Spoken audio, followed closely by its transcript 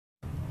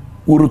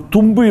ஒரு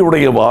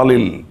தும்பியுடைய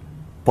வாலில்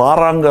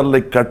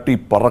பாறாங்கல்லை கட்டி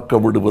பறக்க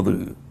விடுவது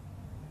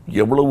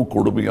எவ்வளவு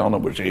கொடுமையான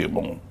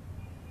விஷயமோ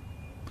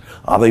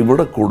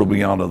அதைவிட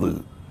கொடுமையானது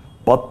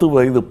 10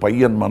 வயது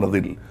பையன்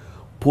மனதில்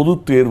பொது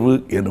தேர்வு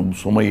எனும்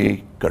சுமையை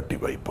கட்டி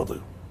வைப்பது.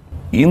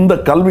 இந்த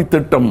கல்வி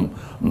திட்டம்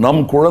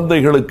நம்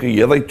குழந்தைகளுக்கு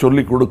எதை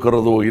சொல்லிக்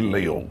கொடுக்கிறதோ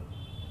இல்லையோ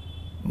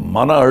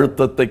மன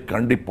அழுத்தத்தை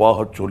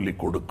கண்டிப்பாக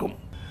சொல்லிக் கொடுக்கும்.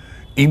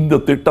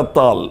 இந்த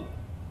திட்டத்தால்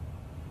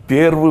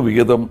தேர்வு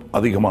விகிதம்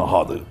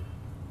அதிகமாகாது.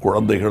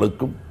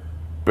 குழந்தைகளுக்கும்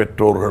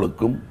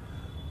பெற்றோர்களுக்கும்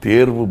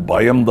தேர்வு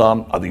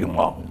பயம்தான்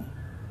அதிகமாகும்.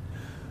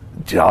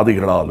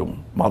 ஜாதிகளாலும்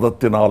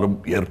மதத்தினாலும்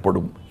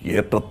ஏற்படும்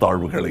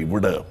ஏற்றத்தாழ்வுகளை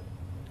விட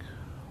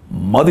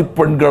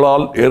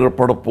மதிப்பெண்களால்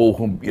ஏற்பட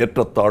போகும்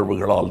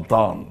ஏற்றத்தாழ்வுகளால்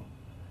தான்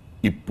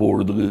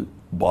இப்பொழுது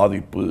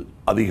பாதிப்பு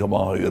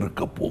அதிகமாக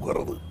இருக்க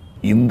போகிறது.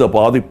 இந்த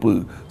பாதிப்பு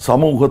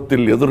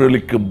சமூகத்தில்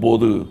எதிரொலிக்கும்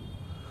போது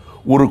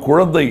ஒரு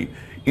குழந்தை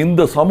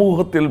இந்த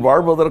சமூகத்தில்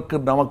வாழ்வதற்கு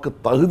நமக்கு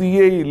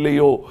தகுதியே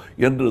இல்லையோ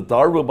என்று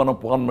தாழ்வு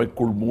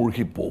மனப்பான்மைக்குள்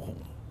மூழ்கி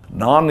போகும்.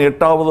 நான்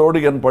 8வதோடு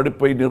என்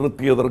படிப்பை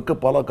நிறுத்தியதற்கு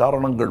பல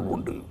காரணங்கள்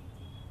உண்டு.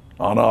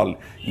 ஆனால்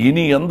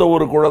இனி எந்த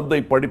ஒரு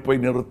குழந்தை படிப்பை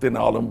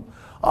நிறுத்தினாலும்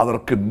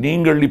அதற்கு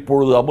நீங்கள்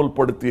இப்பொழுது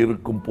அமுல்படுத்தி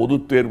இருக்கும் பொது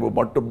தேர்வு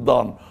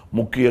மட்டும்தான்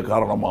முக்கிய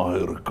காரணமாக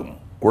இருக்கும்.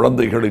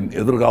 குழந்தைகளின்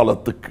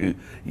எதிர்காலத்துக்கு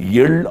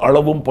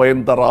அளவும்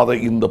பயன் தராத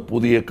இந்த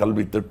புதிய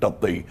கல்வி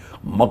திட்டத்தை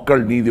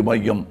மக்கள் நீதி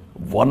மையம்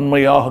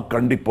வன்மையாக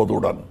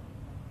கண்டிப்பதுடன்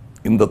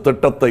இந்த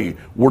திட்டத்தை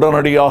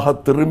உடனடியாக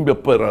திரும்ப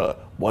பெற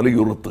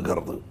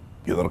வலியுறுத்துகிறது.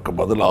 இதற்கு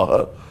பதிலாக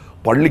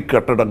பள்ளி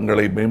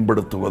கட்டடங்களை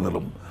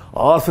மேம்படுத்துவதிலும்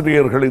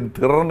ஆசிரியர்களின்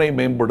திறனை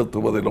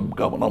மேம்படுத்துவதிலும்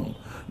கவனம்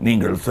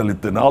நீங்கள்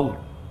செலுத்தினால்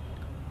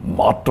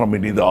மாற்றம்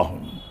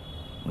இனிதாகும்.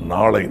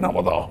 நாளை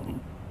நமதாகும்.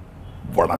 வணக்கம்.